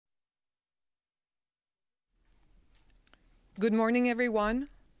Good morning, everyone.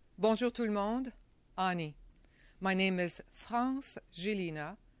 Bonjour tout le monde. Ani. My name is France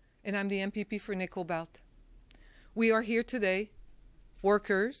Gélina, and I'm the MPP for Nickel Belt. We are here today,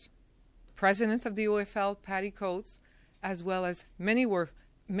 workers, President of the OFL, Patty Coates, as well as many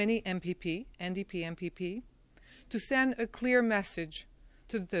MPP, NDP MPP, to send a clear message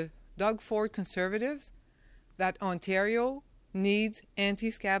to the Doug Ford Conservatives that Ontario needs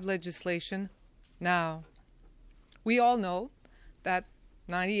anti-scab legislation now. We all know that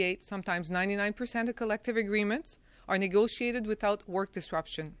 98, sometimes 99% of collective agreements are negotiated without work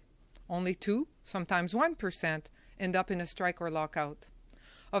disruption. Only 2, sometimes 1% end up in a strike or lockout.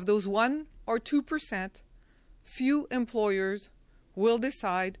 Of those 1 or 2%, few employers will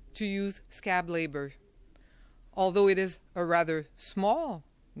decide to use scab labor. Although it is a rather small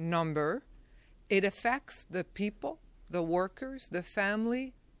number, it affects the people, the workers, the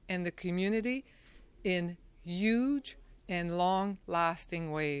family, and the community in huge and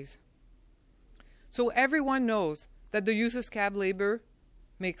long-lasting ways. So everyone knows that the use of scab labor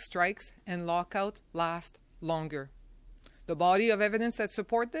makes strikes and lockout last longer. The body of evidence that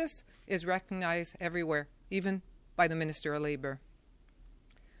support this is recognized everywhere, even by the Minister of Labour.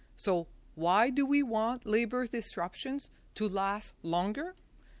 So why do we want labor disruptions to last longer?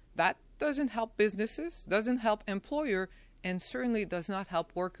 That doesn't help businesses, doesn't help employer, and certainly does not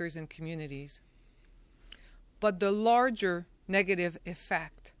help workers and communities. But the larger negative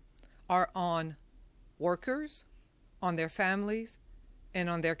effect are on workers, on their families, and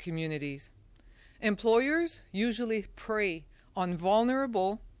on their communities. Employers usually prey on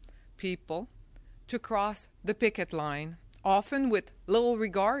vulnerable people to cross the picket line, often with little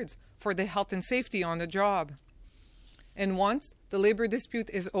regards for their health and safety on the job. And once the labor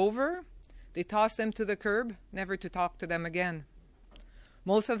dispute is over, they toss them to the curb, never to talk to them again.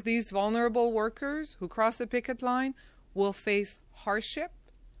 Most of these vulnerable workers who cross the picket line will face hardship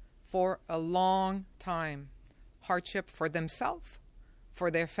for a long time. Hardship for themselves, for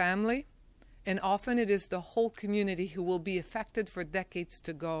their family, and often it is the whole community who will be affected for decades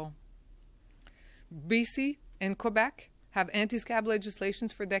to go. BC and Quebec have anti-scab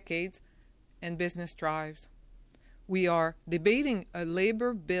legislations for decades, and business thrives. We are debating a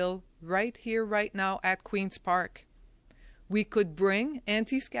labor bill right here, right now at Queen's Park. We could bring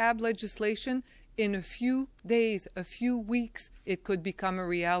anti-scab legislation in a few days, a few weeks. It could become a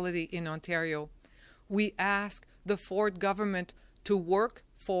reality in Ontario. We ask the Ford government to work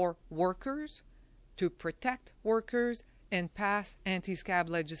for workers, to protect workers, and pass anti-scab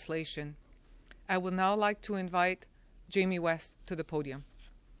legislation. I would now like to invite Jamie West to the podium.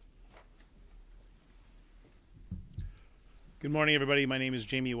 Good morning, everybody. My name is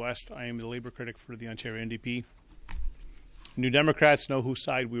Jamie West. I am the Labour critic for the Ontario NDP. New Democrats know whose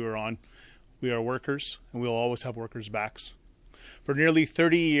side we were on. We are workers, and we will always have workers' backs. For nearly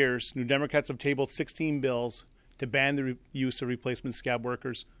 30 years, New Democrats have tabled 16 bills to ban the use of replacement scab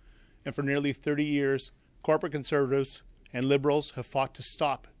workers. And for nearly 30 years, corporate conservatives and liberals have fought to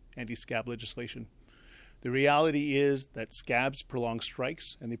stop anti-scab legislation. The reality is that scabs prolong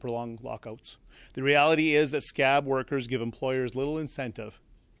strikes and they prolong lockouts. The reality is that scab workers give employers little incentive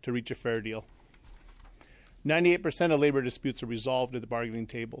to reach a fair deal. 98% of labor disputes are resolved at the bargaining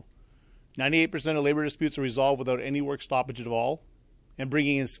table. 98% of labor disputes are resolved without any work stoppage at all, and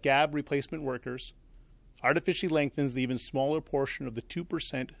bringing in scab replacement workers artificially lengthens the even smaller portion of the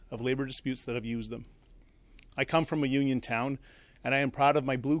 2% of labor disputes that have used them. I come from a union town, and I am proud of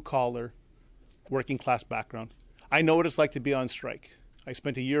my blue-collar, working-class background. I know what it's like to be on strike. I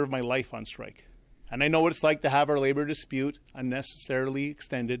spent a year of my life on strike. And I know what it's like to have our labor dispute unnecessarily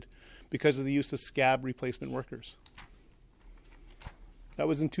extended because of the use of scab replacement workers. That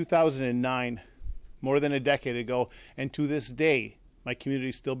was in 2009, more than a decade ago, and to this day, my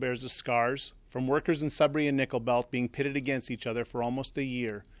community still bears the scars from workers in Sudbury and Nickel Belt being pitted against each other for almost a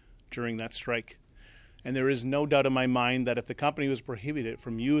year during that strike. And there is no doubt in my mind that if the company was prohibited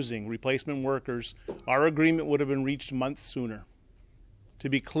from using replacement workers, our agreement would have been reached months sooner. To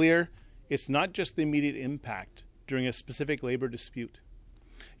be clear, it's not just the immediate impact during a specific labor dispute.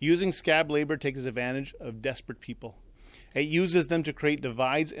 Using scab labor takes advantage of desperate people. It uses them to create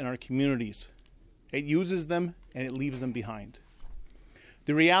divides in our communities. It uses them and it leaves them behind.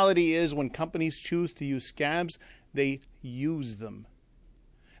 The reality is when companies choose to use scabs, they use them.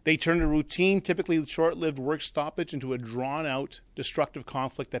 They turn a routine, typically short-lived work stoppage into a drawn-out, destructive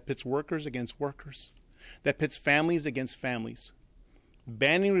conflict that pits workers against workers, that pits families against families.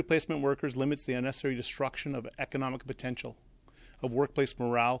 Banning replacement workers limits the unnecessary destruction of economic potential, of workplace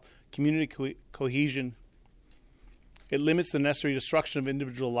morale, community cohesion. It limits the necessary destruction of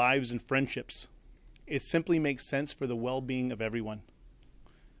individual lives and friendships. It simply makes sense for the well-being of everyone.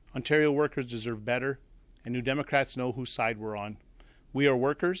 Ontario workers deserve better, and New Democrats know whose side we're on. We are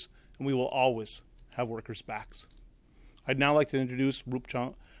workers, and we will always have workers' backs. I'd now like to introduce Roop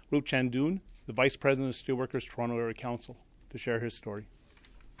Chandoon, the Vice President of Steelworkers Toronto Area Council, to share his story.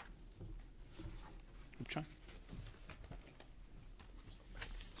 Roop Chan.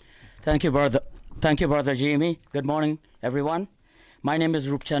 Thank you, Brother Jamie. Good morning, everyone. My name is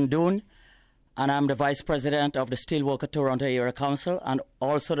Roop Chandoon, and I'm the Vice President of the Steelworker Toronto Area Council and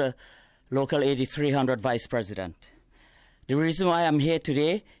also the Local 8300 Vice President. The reason why I'm here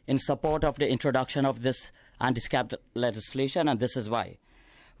today in support of the introduction of this anti-scab legislation, and this is why.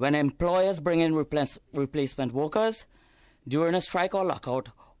 When employers bring in replacement workers during a strike or lockout,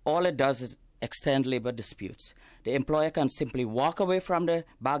 all it does is extend labor disputes. The employer can simply walk away from the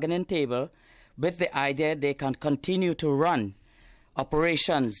bargaining table with the idea they can continue to run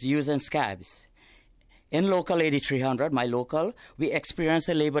operations using scabs. In Local 8300, my local, we experienced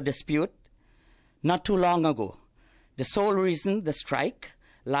a labor dispute not too long ago. The sole reason the strike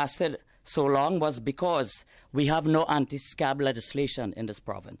lasted so long was because we have no anti-scab legislation in this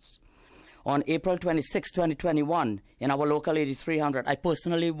province. On April 26, 2021, in our Local 8300, I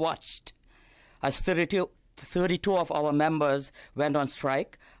personally watched as 32 of our members went on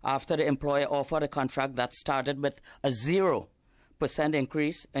strike after the employer offered a contract that started with a 0%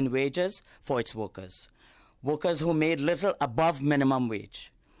 increase in wages for its workers. Workers who made little above minimum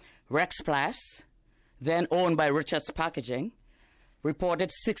wage. Rexplast, then owned by Richards Packaging,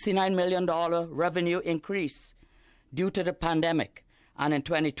 reported $69 million revenue increase due to the pandemic, and in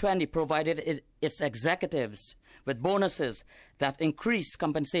 2020 provided its executives with bonuses that increased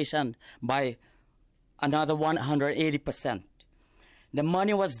compensation by another 180%. The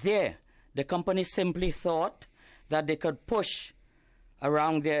money was there. The company simply thought that they could push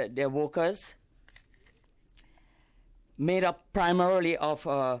around their workers, made up primarily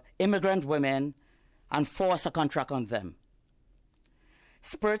of immigrant women, and force a contract on them.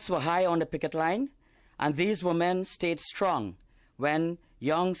 Spirits were high on the picket line, and these women stayed strong when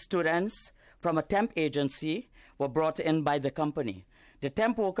young students from a temp agency were brought in by the company. The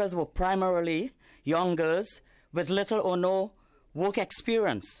temp workers were primarily young girls with little or no work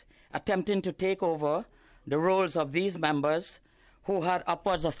experience, attempting to take over the roles of these members who had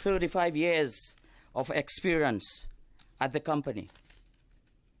upwards of 35 years of experience at the company.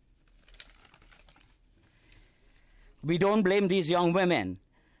 We don't blame these young women.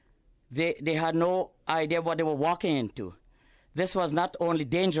 They had no idea what they were walking into. This was not only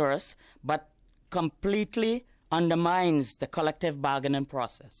dangerous, but completely undermines the collective bargaining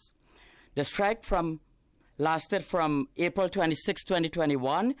process. The strike lasted from April 26,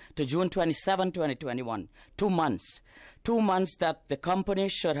 2021 to June 27, 2021, 2 months. 2 months that the company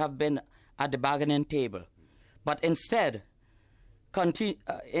should have been at the bargaining table, but instead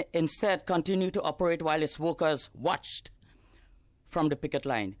continue to operate while its workers watched from the picket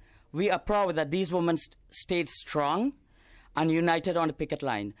line. We are proud that these women stayed strong and united on the picket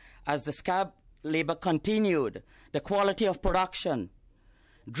line. As the scab labor continued, the quality of production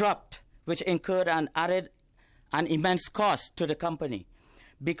dropped, which incurred and added an immense cost to the company.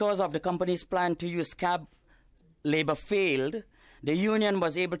 Because of the company's plan to use scab labor failed, the union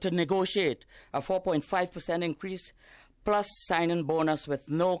was able to negotiate a 4.5% increase plus sign-in bonus with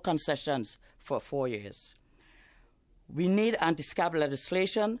no concessions for 4 years. We need anti-scab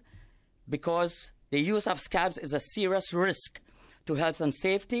legislation because the use of scabs is a serious risk to health and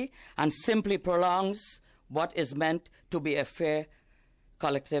safety and simply prolongs what is meant to be a fair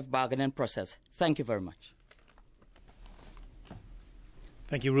collective bargaining process. Thank you very much.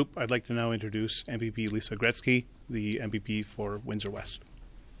 Thank you, Roop. I'd like to now introduce MPP Lisa Gretzky, the MPP for Windsor West.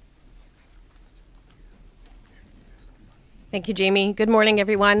 Thank you, Jamie. Good morning,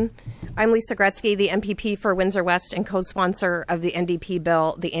 everyone. I'm Lisa Gretzky, the MPP for Windsor West and co-sponsor of the NDP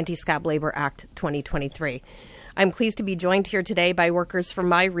bill, the Anti-Scab Labor Act 2023. I'm pleased to be joined here today by workers from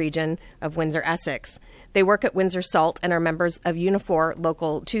my region of Windsor, Essex. They work at Windsor Salt and are members of Unifor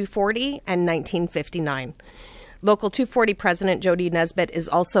Local 240 and 1959. Local 240 President Jody Nesbitt is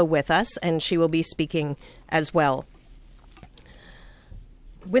also with us, and she will be speaking as well.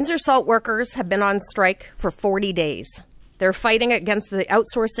 Windsor Salt workers have been on strike for 40 days. They're fighting against the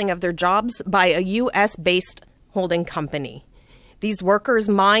outsourcing of their jobs by a U.S.-based holding company. These workers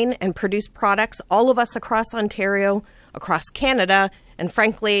mine and produce products all of us across Ontario, across Canada, and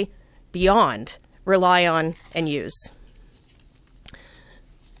frankly, beyond, rely on and use.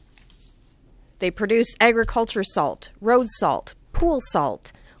 They produce agriculture salt, road salt, pool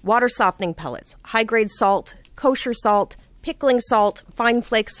salt, water softening pellets, high-grade salt, kosher salt, pickling salt, fine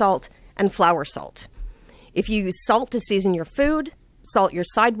flake salt, and flour salt. If you use salt to season your food, salt your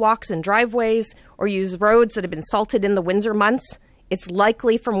sidewalks and driveways, or use roads that have been salted in the Windsor months, it's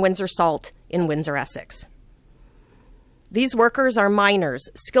likely from Windsor Salt in Windsor, Essex. These workers are miners,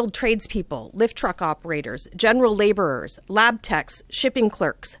 skilled tradespeople, lift truck operators, general laborers, lab techs, shipping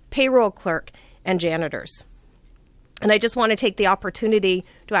clerks, payroll clerk, and janitors. And I just want to take the opportunity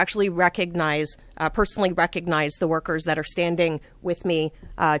to actually personally recognize the workers that are standing with me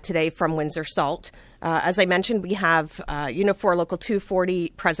today from Windsor Salt. As I mentioned, we have Unifor Local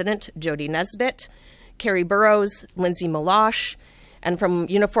 240 President Jody Nesbitt, Carrie Burrows, Lindsay Malosh, and from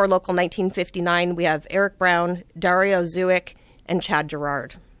Unifor Local 1959, we have Eric Brown, Dario Zuick, and Chad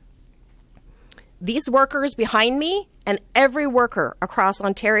Gerard. These workers behind me and every worker across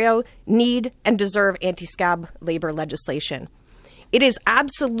Ontario need and deserve anti-scab labor legislation. It is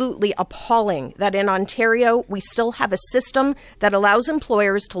absolutely appalling that in Ontario, we still have a system that allows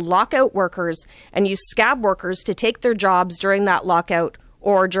employers to lock out workers and use scab workers to take their jobs during that lockout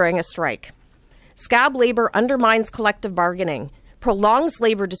or during a strike. Scab labor undermines collective bargaining, prolongs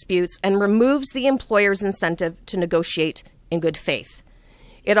labor disputes, and removes the employer's incentive to negotiate in good faith.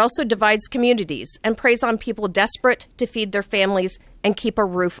 It also divides communities and preys on people desperate to feed their families and keep a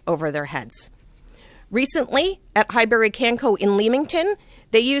roof over their heads. Recently, at Highbury Canco in Leamington,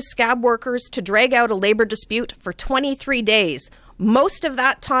 they used scab workers to drag out a labor dispute for 23 days. Most of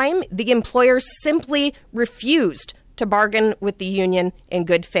that time, the employers simply refused to bargain with the union in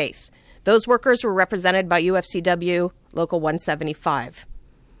good faith. Those workers were represented by UFCW Local 175.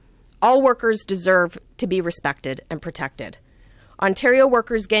 All workers deserve to be respected and protected. Ontario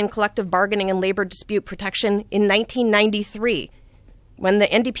workers gained collective bargaining and labor dispute protection in 1993 when the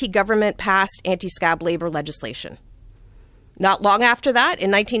NDP government passed anti-scab labor legislation. Not long after that,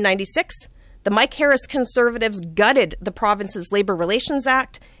 in 1996, the Mike Harris Conservatives gutted the province's Labor Relations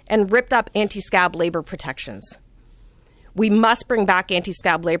Act and ripped up anti-scab labor protections. We must bring back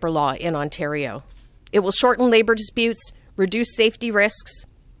anti-scab labor law in Ontario. It will shorten labor disputes, reduce safety risks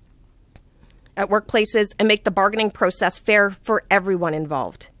at workplaces, and make the bargaining process fair for everyone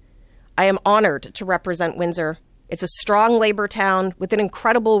involved. I am honored to represent Windsor. It's a strong labor town with an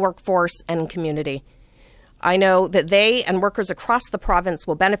incredible workforce and community. I know that they and workers across the province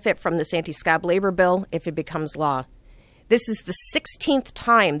will benefit from this anti-scab labor bill if it becomes law. This is the 16th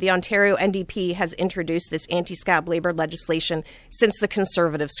time the Ontario NDP has introduced this anti-scab labor legislation since the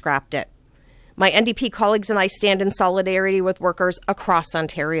Conservatives scrapped it. My NDP colleagues and I stand in solidarity with workers across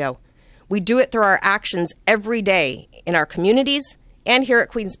Ontario. We do it through our actions every day in our communities and here at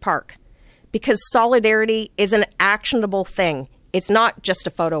Queen's Park, because solidarity is an actionable thing. It's not just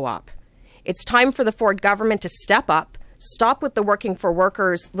a photo op. It's time for the Ford government to step up, stop with the working for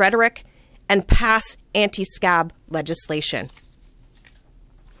workers rhetoric, and pass anti-scab legislation.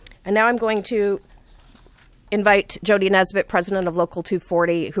 And now I'm going to invite Jody Nesbitt, President of Local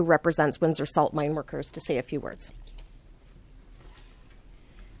 240, who represents Windsor Salt mine workers, to say a few words.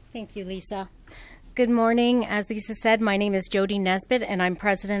 Thank you, Lisa. Good morning. As Lisa said, my name is Jody Nesbitt, and I'm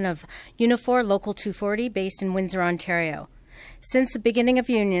president of Unifor Local 240, based in Windsor, Ontario. Since the beginning of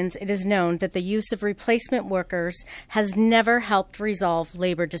unions, it is known that the use of replacement workers has never helped resolve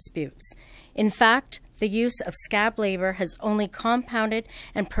labor disputes. In fact, the use of scab labor has only compounded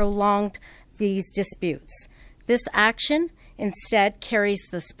and prolonged these disputes. This action instead carries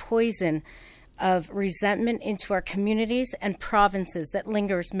this poison of resentment into our communities and provinces that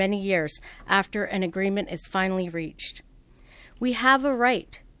lingers many years after an agreement is finally reached. We have a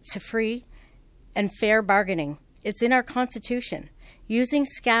right to free and fair bargaining. It's in our Constitution. Using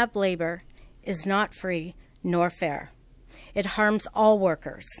scab labor is not free nor fair. It harms all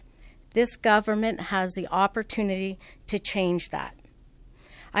workers. This government has the opportunity to change that.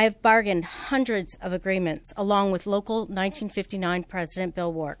 I have bargained hundreds of agreements along with Local 1959 President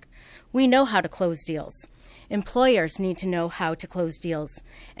Bill Wark. We know how to close deals. Employers need to know how to close deals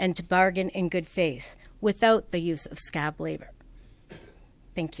and to bargain in good faith without the use of scab labor.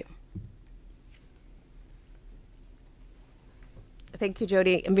 Thank you. Thank you,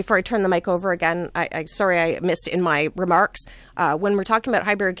 Jody. And before I turn the mic over again, sorry I missed in my remarks. When we're talking about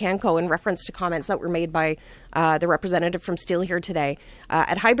Highbury Canco in reference to comments that were made by the representative from Steel here today,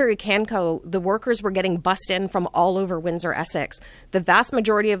 at Highbury Canco, the workers were getting bussed in from all over Windsor, Essex. The vast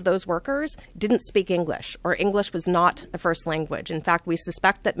majority of those workers didn't speak English, or English was not a first language. In fact, we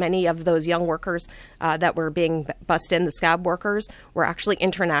suspect that many of those young workers that were being bussed in, the scab workers, were actually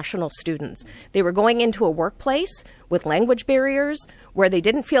international students. They were going into a workplace with language barriers, where they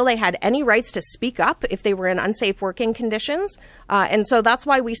didn't feel they had any rights to speak up if they were in unsafe working conditions. And so that's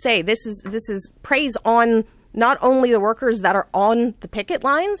why we say this is preys on not only the workers that are on the picket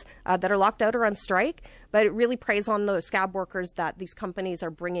lines that are locked out or on strike, but it really preys on the scab workers that these companies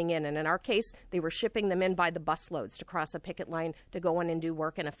are bringing in. And in our case, they were shipping them in by the busloads to cross a picket line to go in and do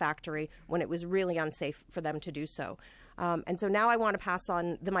work in a factory when it was really unsafe for them to do so. And so now I want to pass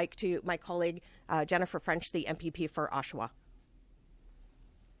on the mic to my colleague, Jennifer French, the MPP for Oshawa.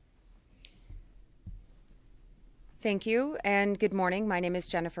 Thank you, and good morning. My name is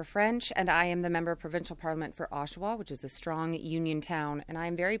Jennifer French, and I am the Member of Provincial Parliament for Oshawa, which is a strong union town. And I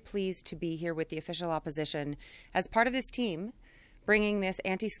am very pleased to be here with the official opposition as part of this team, bringing this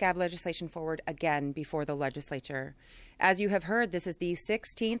anti-scab legislation forward again before the legislature. As you have heard, this is the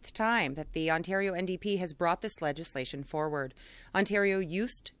 16th time that the Ontario NDP has brought this legislation forward. Ontario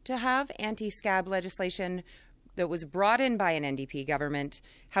used to have anti-scab legislation that was brought in by an NDP government.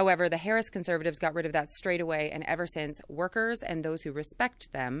 However, the Harris Conservatives got rid of that straight away, and ever since, workers and those who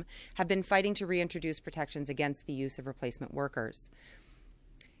respect them have been fighting to reintroduce protections against the use of replacement workers.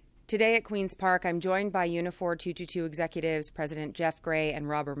 Today at Queen's Park, I'm joined by Unifor 222 executives, President Jeff Gray and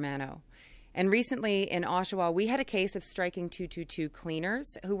Rob Romano. And recently in Oshawa, we had a case of striking 222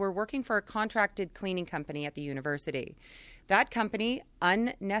 cleaners who were working for a contracted cleaning company at the university. That company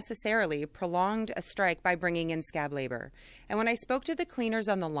unnecessarily prolonged a strike by bringing in scab labor. And when I spoke to the cleaners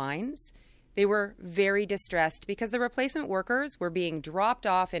on the lines, they were very distressed because the replacement workers were being dropped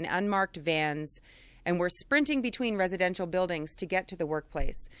off in unmarked vans and were sprinting between residential buildings to get to the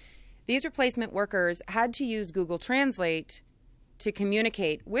workplace. These replacement workers had to use Google Translate to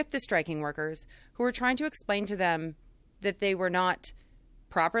communicate with the striking workers who were trying to explain to them that they were not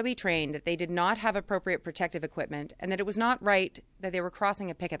properly trained, that they did not have appropriate protective equipment, and that it was not right that they were crossing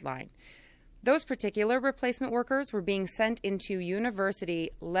a picket line. Those particular replacement workers were being sent into university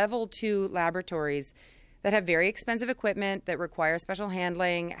level 2 laboratories that have very expensive equipment, that require special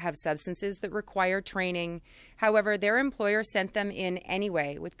handling, have substances that require training. However, their employer sent them in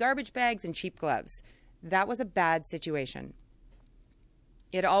anyway with garbage bags and cheap gloves. That was a bad situation.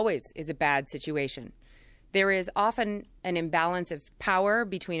 It always is a bad situation. There is often an imbalance of power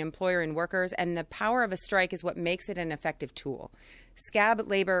between employer and workers, and the power of a strike is what makes it an effective tool. Scab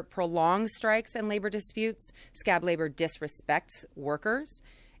labor prolongs strikes and labor disputes. Scab labor disrespects workers.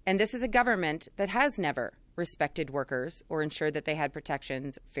 And this is a government that has never respected workers or ensured that they had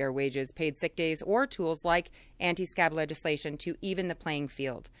protections, fair wages, paid sick days, or tools like anti-scab legislation to even the playing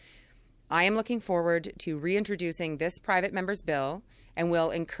field. I am looking forward to reintroducing this private member's bill and will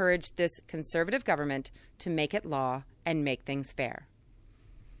encourage this Conservative government to make it law and make things fair.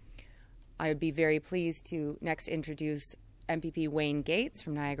 I would be very pleased to next introduce MPP Wayne Gates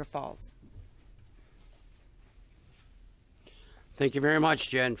from Niagara Falls. Thank you very much,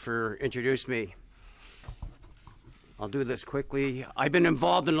 Jen, for introducing me. I'll do this quickly. I've been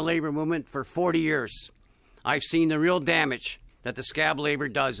involved in the labor movement for 40 years. I've seen the real damage that the scab labor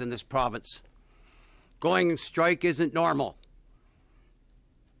does in this province. Going on strike isn't normal.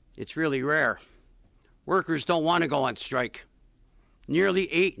 It's really rare. Workers don't want to go on strike. Nearly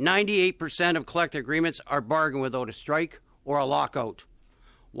 98% of collective agreements are bargained without a strike or a lockout.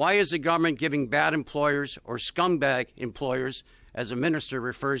 Why is the government giving bad employers, or scumbag employers, as the minister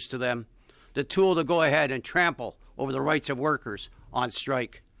refers to them, the tool to go ahead and trample over the rights of workers on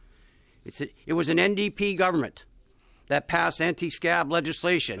strike? It was an NDP government that passed anti-scab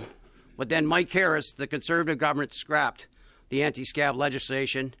legislation, but then Mike Harris, the Conservative government, scrapped the anti-scab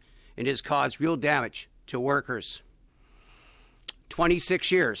legislation, and has caused real damage to workers.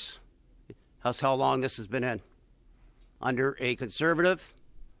 26 years. That's how long this has been in, under a Conservative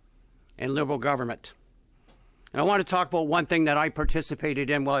and Liberal government. And I want to talk about one thing that I participated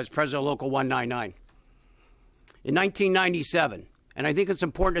in while I was president of Local 199. In 1997, and I think it's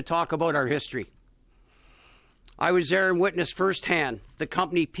important to talk about our history, I was there and witnessed firsthand the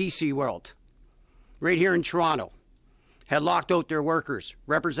company PC World, right here in Toronto, had locked out their workers,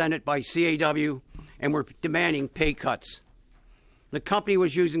 represented by CAW, and were demanding pay cuts. The company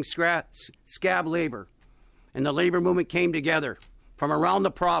was using scab labor, and the labor movement came together from around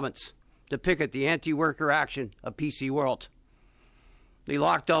the province to picket the anti-worker action of PC World. The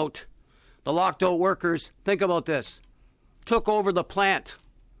locked out workers, think about this, took over the plant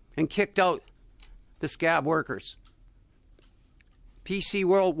and kicked out the scab workers. PC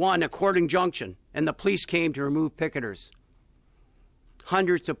World won a court injunction, and the police came to remove picketers.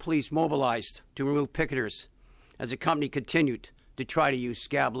 Hundreds of police mobilized to remove picketers as the company continued to try to use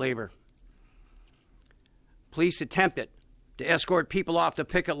scab labor. Police attempted to escort people off the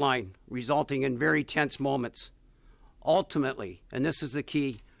picket line, resulting in very tense moments. Ultimately, and this is the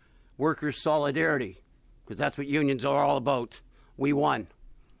key, workers' solidarity, because that's what unions are all about, we won.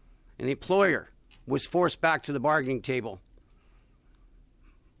 And the employer was forced back to the bargaining table.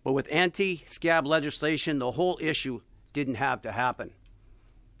 But with anti-scab legislation, the whole issue didn't have to happen.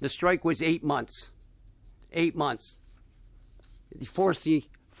 The strike was 8 months. 8 months. It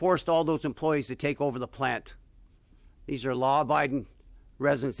forced all those employees to take over the plant. These are law-abiding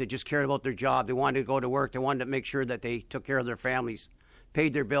residents that just cared about their job. They wanted to go to work. They wanted to make sure that they took care of their families,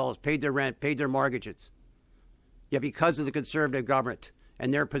 paid their bills, paid their rent, paid their mortgages. Yet because of the Conservative government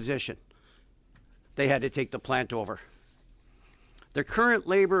and their position, they had to take the plant over. The current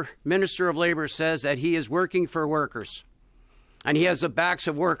Minister of Labor says that he is working for workers, and he has the backs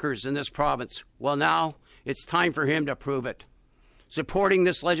of workers in this province. Well, now it's time for him to prove it. Supporting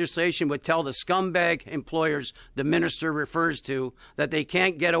this legislation would tell the scumbag employers the minister refers to that they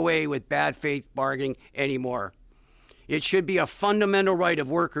can't get away with bad faith bargaining anymore. It should be a fundamental right of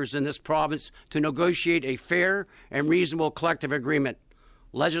workers in this province to negotiate a fair and reasonable collective agreement.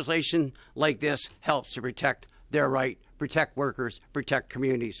 Legislation like this helps to protect their right, protect workers, protect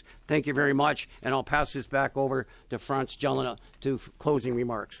communities. Thank you very much, and I'll pass this back over to Franz Jelena to closing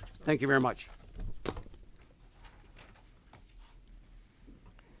remarks. Thank you very much.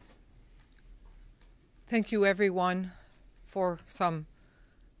 Thank you, everyone, for some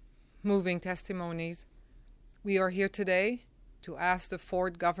moving testimonies. We are here today to ask the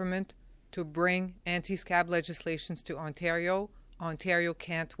Ford government to bring anti-scab legislations to Ontario. Ontario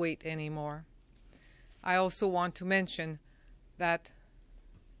can't wait anymore. I also want to mention that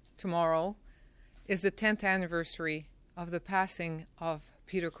tomorrow is the 10th anniversary of the passing of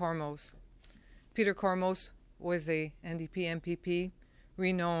Peter Kormos. Peter Kormos was a NDP MPP,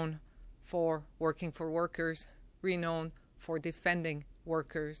 renowned for working for workers, renowned for defending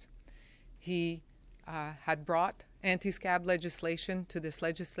workers. He had brought anti-scab legislation to this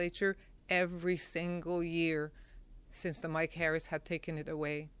legislature every single year since the Mike Harris had taken it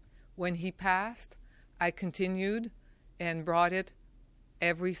away. When he passed, I continued and brought it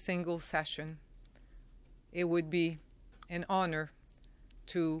every single session. It would be an honor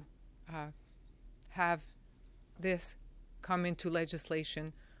to have this come into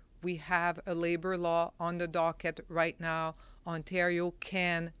legislation. We have a labor law on the docket right now. Ontario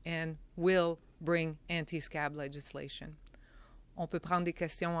can and will bring anti-scab legislation. On peut prendre des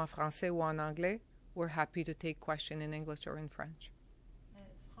questions en français ou en anglais. We're happy to take questions in English or in French.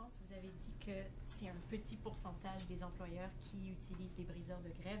 France, vous avez dit que c'est un petit pourcentage des employeurs qui utilisent des briseurs de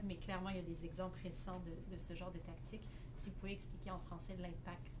grève, mais clairement, il y a des exemples récents de ce genre de tactique. Si vous pouvez expliquer en français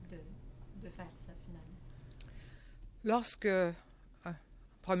l'impact de faire ça, finalement. Lorsque,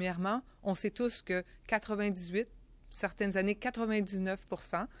 premièrement, on sait tous que 98, certaines années,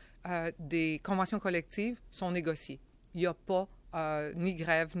 99% des conventions collectives sont négociées. Il n'y a pas ni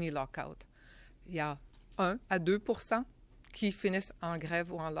grève ni lockout. Il y a 1 à 2% qui finissent en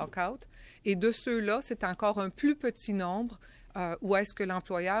grève ou en lockout. Et de ceux-là, c'est encore un plus petit nombre où est-ce que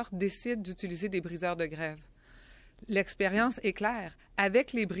l'employeur décide d'utiliser des briseurs de grève. L'expérience est claire.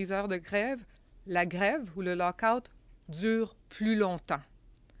 Avec les briseurs de grève, la grève ou le lockout dure plus longtemps.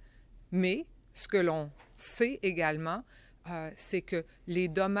 Mais ce que l'on sait également, c'est que les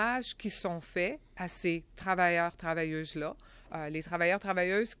dommages qui sont faits à ces travailleurs, travailleuses-là, les travailleurs,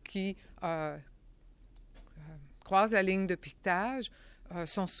 travailleuses qui croisent la ligne de piquetage,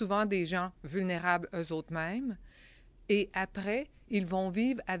 sont souvent des gens vulnérables eux-mêmes. Et après, ils vont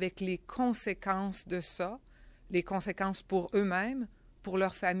vivre avec les conséquences de ça, les conséquences pour eux-mêmes, pour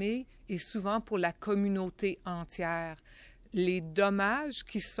leur famille et souvent pour la communauté entière. Les dommages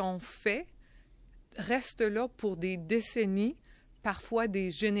qui sont faits restent là pour des décennies, parfois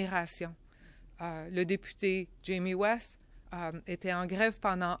des générations. Le député Jamie West était en grève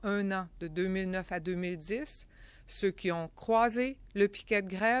pendant 1 an, de 2009 à 2010. Ceux qui ont croisé le piquet de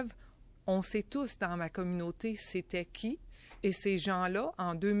grève, on sait tous dans ma communauté c'était qui. Et ces gens-là,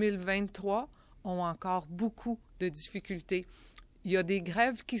 en 2023, ont encore beaucoup de difficultés. Il y a des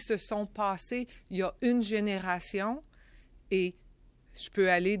grèves qui se sont passées il y a une génération et je peux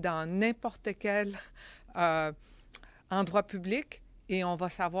aller dans n'importe quel endroit public et on va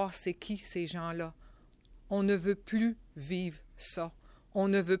savoir c'est qui ces gens-là. On ne veut plus vivre ça. On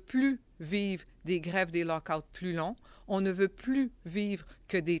ne veut plus vivre des grèves, des lockouts plus longs. On ne veut plus vivre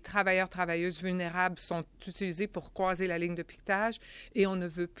que des travailleurs, travailleuses vulnérables sont utilisés pour croiser la ligne de piquetage et on ne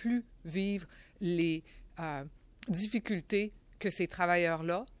veut plus vivre les difficultés que ces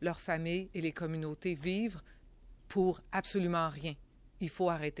travailleurs-là, leurs familles et les communautés vivent pour absolument rien. Il faut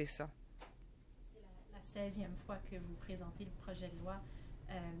arrêter ça. C'est la 16e fois que vous présentez le projet de loi.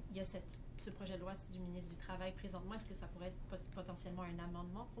 Il y a ce projet de loi du ministre du Travail présentement. Est-ce que ça pourrait être potentiellement un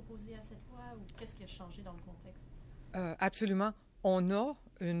amendement proposé à cette loi ou qu'est-ce qui a changé dans le contexte? Absolument. On a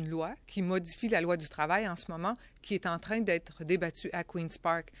une loi qui modifie la loi du travail en ce moment, qui est en train d'être débattue à Queen's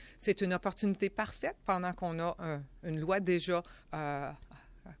Park. C'est une opportunité parfaite pendant qu'on a une loi déjà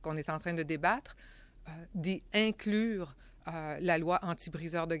qu'on est en train de débattre, d'y inclure la loi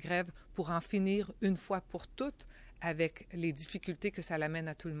anti-briseur de grève pour en finir une fois pour toutes avec les difficultés que ça l'amène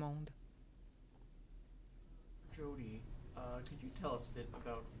à tout le monde. Jody, could you tell us a bit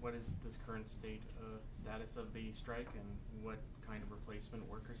about what is this current status of the strike and what kind of replacement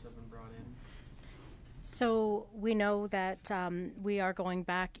workers have been brought in? So we know that we are going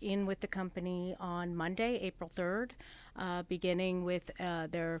back in with the company on Monday, April 3rd, beginning with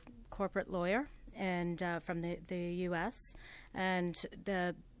their corporate lawyer and from the U.S. And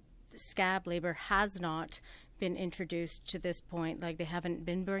the scab labor has not been introduced to this point. Like, they haven't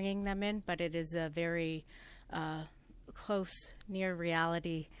been bringing them in, but it is a very close, near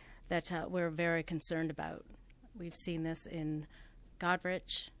reality that we're very concerned about. We've seen this in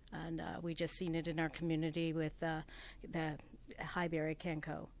Godrich, and we just seen it in our community with the Highbury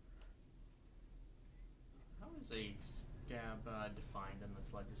Canco. How is a scab defined in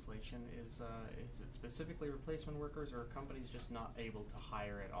this legislation? Is it specifically replacement workers, or are companies just not able to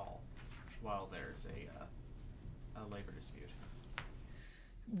hire at all while there's a labor dispute?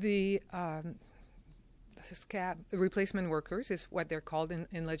 The scab replacement workers is what they're called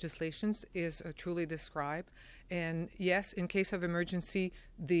in legislations, is truly described. And yes, in case of emergency,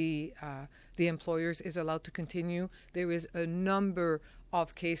 the employers is allowed to continue. There is a number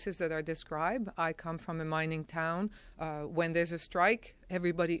of cases that are described. I come from a mining town. When there's a strike,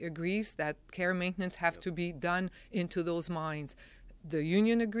 everybody agrees that care and maintenance have to be done into those mines. The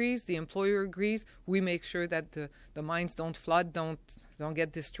union agrees, the employer agrees. We make sure that the mines don't flood, don't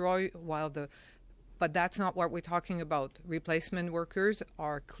get destroyed but that's not what we're talking about. Replacement workers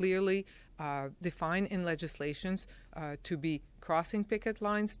are clearly defined in legislations to be crossing picket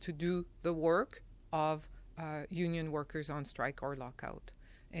lines to do the work of union workers on strike or lockout.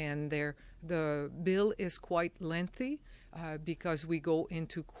 And the bill is quite lengthy because we go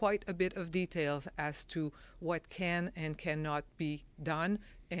into quite a bit of details as to what can and cannot be done,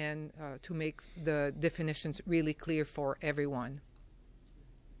 and to make the definitions really clear for everyone.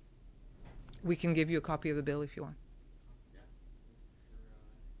 We can give you a copy of the bill if you want. Yeah,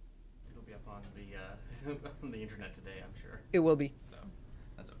 sure. It'll be up on the on the internet today, I'm sure. It will be. So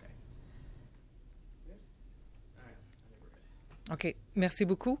that's okay. Good. All right, I think we're good. Okay, merci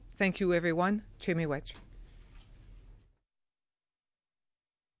beaucoup. Thank you, everyone. Chemiwech.